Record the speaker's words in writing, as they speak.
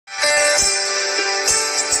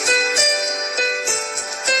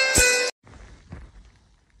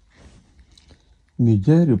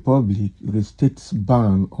Niger Republic restates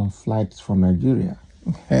ban on flights from Nigeria.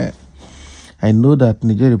 I know that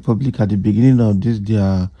Niger Republic at the beginning of this,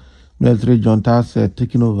 their military juntas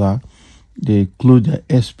taking over, they closed their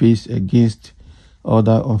airspace against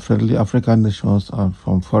other unfriendly African nations and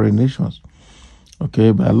from foreign nations.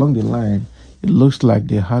 Okay, but along the line, it looks like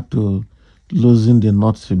they had to loosen the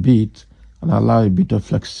knots a bit and allow a bit of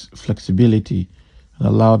flexibility and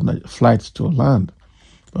allow flights to land.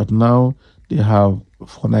 But now they have,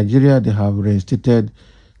 for Nigeria, they have reinstated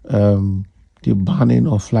the banning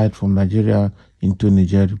of flight from Nigeria into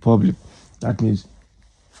Niger Republic. That means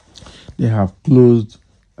they have closed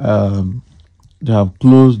their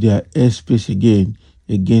airspace again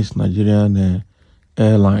against Nigerian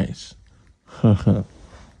airlines.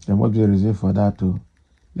 There must be a reason for that too.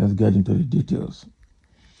 Let's get into the details.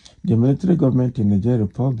 The military government in Niger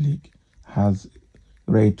Republic has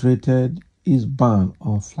reiterated its ban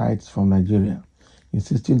on flights from Nigeria,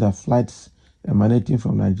 insisting that flights emanating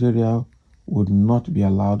from Nigeria would not be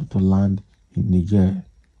allowed to land in Niger.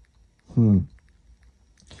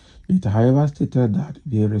 It, however, stated that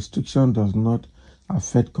the restriction does not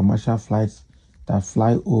affect commercial flights that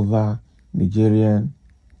fly over Nigerian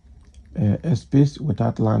airspace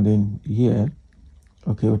without landing here.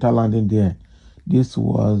 Okay, without landing there. This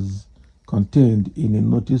was contained in a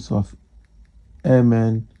notice of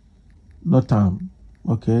Airmen NOTAM,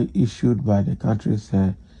 okay, issued by the country's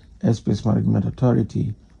Airspace Management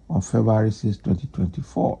Authority on February 6,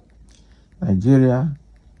 2024. Nigeria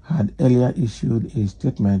had earlier issued a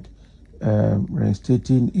statement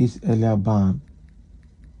reinstating its earlier ban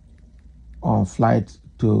on flights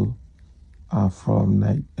to from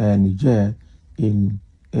Niger in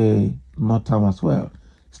a NOTAM as well,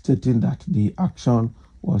 stating that the action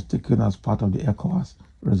was taken as part of the ECOWAS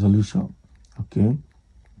resolution. Okay.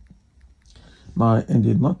 Now, in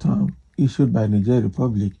the NOTAM issued by Niger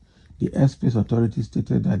Republic, the Airspace Authority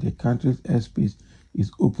stated that the country's airspace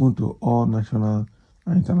is open to all national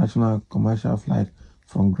and international commercial flights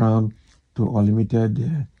from ground to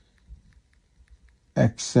unlimited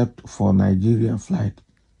except for Nigerian flight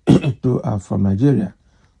to and from Nigeria.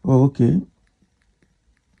 Oh, okay.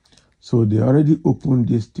 So they already opened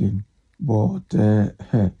this thing, but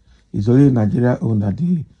it's only Nigeria own that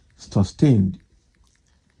they sustained.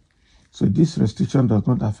 So this restriction does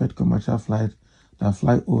not affect commercial flights that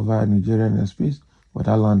fly over Nigerian airspace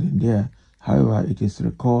without landing there. However, it is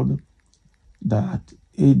recalled that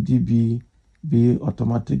ADB,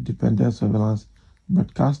 automatic dependent surveillance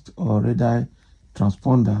broadcast or radar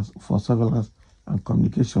transponders for surveillance and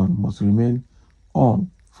communication must remain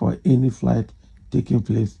on for any flight taking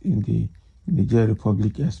place in the Niger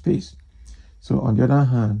Republic airspace. So on the other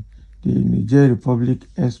hand, the Niger Republic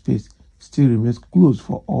airspace still remains closed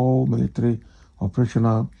for all military,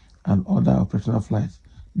 operational, and other operational flights.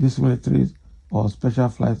 These military or special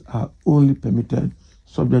flights are only permitted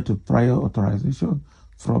subject to prior authorization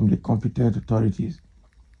from the competent authorities.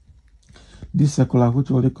 This circular,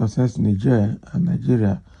 which only concerns Niger and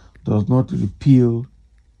Nigeria, does not repeal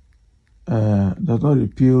no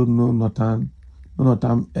NOTAM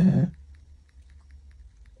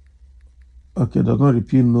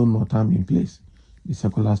in place, the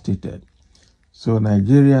circular stated. So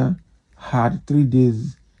Nigeria had 3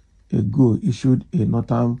 days ago issued a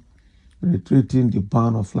NOTAM reiterating the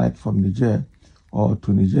ban of flight from Niger or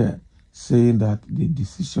to Niger, saying that the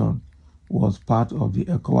decision was part of the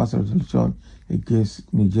ECOWAS resolution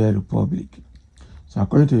against Niger Republic. So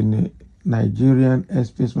according to the Nigerian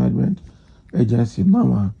Airspace Management Agency,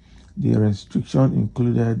 NAMA, the restriction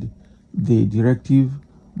included the directive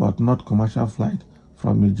but not commercial flight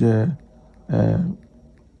from Niger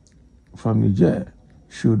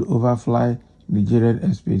should overfly Nigerian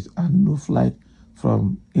airspace, and no flight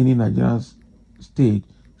from any Nigerian state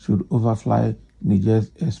should overfly Niger's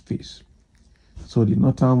airspace. So the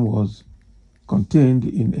NOTAM was contained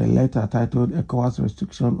in a letter titled ECOWAS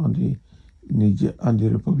Restriction on the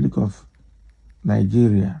Republic of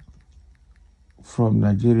Nigeria from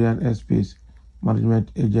Nigerian Airspace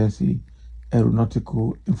Management Agency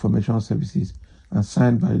Aeronautical Information Services, and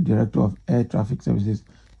signed by the Director of Air Traffic Services,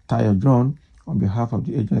 Tayo John, on behalf of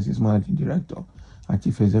the agency's Managing Director and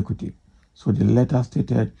Chief Executive. So the letter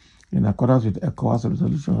stated, in accordance with ECOWAS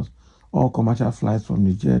resolutions, all commercial flights from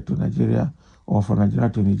Niger to Nigeria, or from Nigeria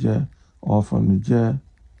to Niger, or from Niger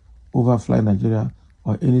overfly Nigeria,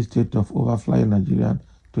 or any state of overflying Nigeria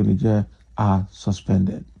to Niger are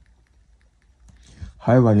suspended.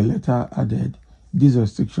 However, the letter added, these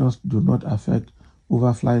restrictions do not affect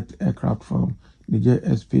overflight aircraft from Niger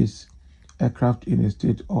airspace, aircraft in a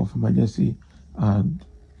state of emergency, and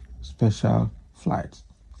special flights.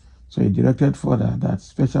 So he directed further that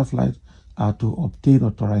special flights are to obtain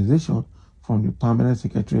authorization from the Permanent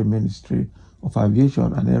Secretary Ministry of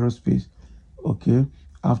Aviation and Aerospace, okay,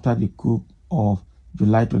 after the coup of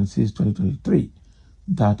July 26, 2023,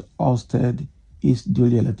 that ousted its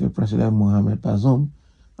duly elected President Mohamed Bazoum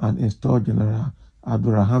and installed General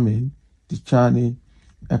Abdurrahman Tichani.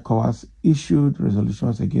 ECOWAS issued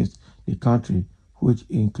resolutions against the country, which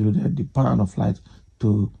included the ban of flights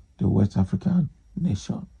to the West African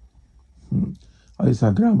nation. Oh, it's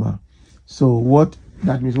a grammar. So what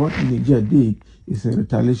that means, what Niger did is a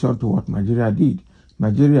retaliation to what Nigeria did.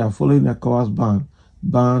 Nigeria, following ECOWAS ban,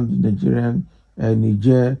 banned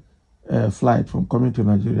Niger flight from coming to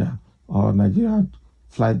Nigeria, or Nigerian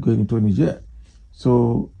flight going into Niger.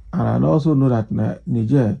 So, and I also know that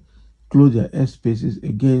Niger closed their airspaces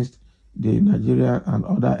against the Nigeria and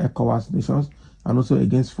other ECOWAS nations, and also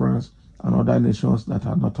against France and other nations that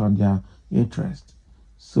are not on their interest.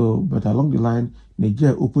 So, but along the line,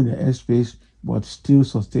 Niger opened their airspace, but still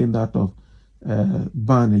sustained that of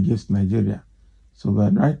ban against Nigeria. So,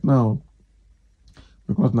 but right now,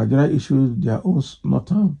 because Nigeria issued their own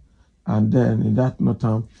NOTAM, and then in that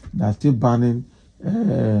NOTAM, they're still banning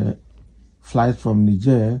flights from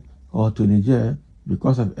Niger or to Niger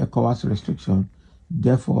because of ECOWAS restriction.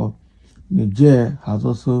 Therefore, Niger has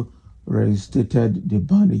also reinstated the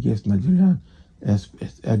ban against Nigerian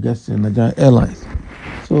airlines.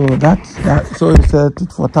 So that's that. So it's a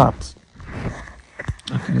tit for tat.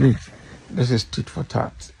 Okay, this is tit for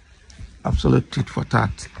tat, absolute tit for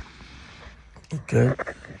tat. Okay,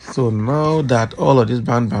 so now that all of this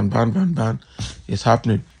ban is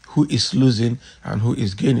happening, who is losing and who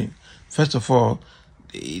is gaining? First of all,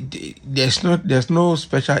 there's no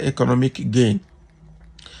special economic gain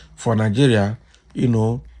for Nigeria, you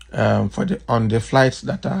know, on the flights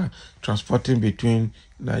that are transporting between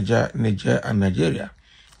Niger and Nigeria.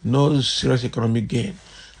 No serious economic gain.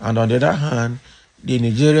 And on the other hand, the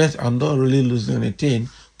Nigerians are not really losing anything.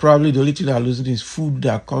 Probably the only thing they are losing is food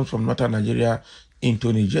that comes from northern Nigeria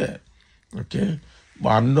into Niger. Okay?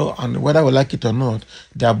 But no, and whether we like it or not,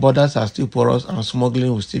 their borders are still porous and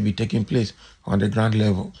smuggling will still be taking place on the ground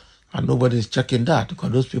level. And nobody is checking that,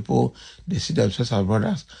 because those people, they see themselves as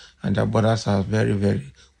brothers, and their borders are very,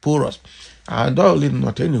 very porous. And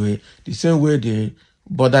not anyway, the same way the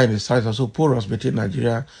border in the south is also porous between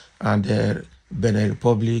Nigeria and the Benin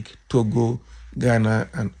Republic, Togo, Ghana,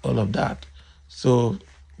 and all of that. So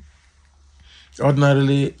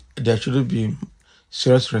ordinarily, there shouldn't be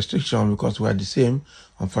serious restriction because we are the same.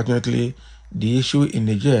 Unfortunately, the issue in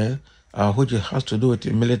Niger, which has to do with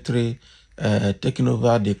the military taking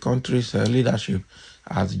over the country's leadership,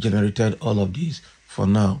 has generated all of this for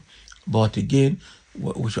now. But again,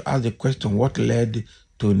 we should ask the question, what led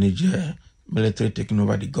to Niger military taking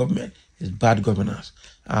over the government? Is bad governance.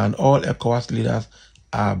 And all ECOWAS leaders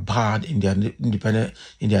are bad in their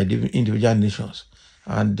individual nations.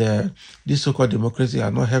 And this so-called democracy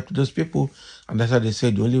has not helped those people. And that's why they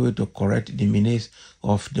say the only way to correct the menace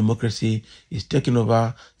of democracy is taking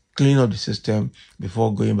over, clean up the system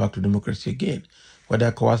before going back to democracy again.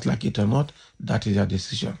 Whether ECOWAS like it or not, that is their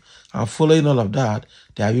decision. And following all of that,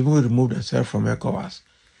 they have even removed themselves from ECOWAS.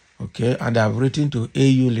 Okay, and they have written to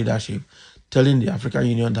AU leadership telling the African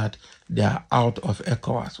Union that they are out of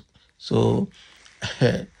ECOWAS. So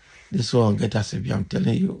this one get us if I'm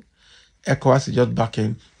telling you. ECOWAS is just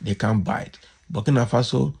backing, they can't bite. Burkina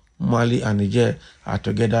Faso, Mali, and Niger are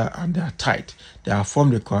together and they are tight. They have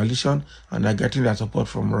formed a coalition and are getting their support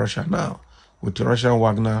from Russia now, with the Russian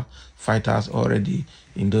Wagner fighters already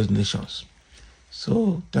in those nations.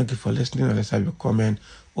 So thank you for listening, and let's have your comment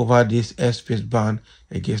over this airspace ban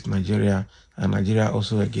against Nigeria, and Nigeria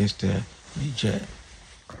also against Niger.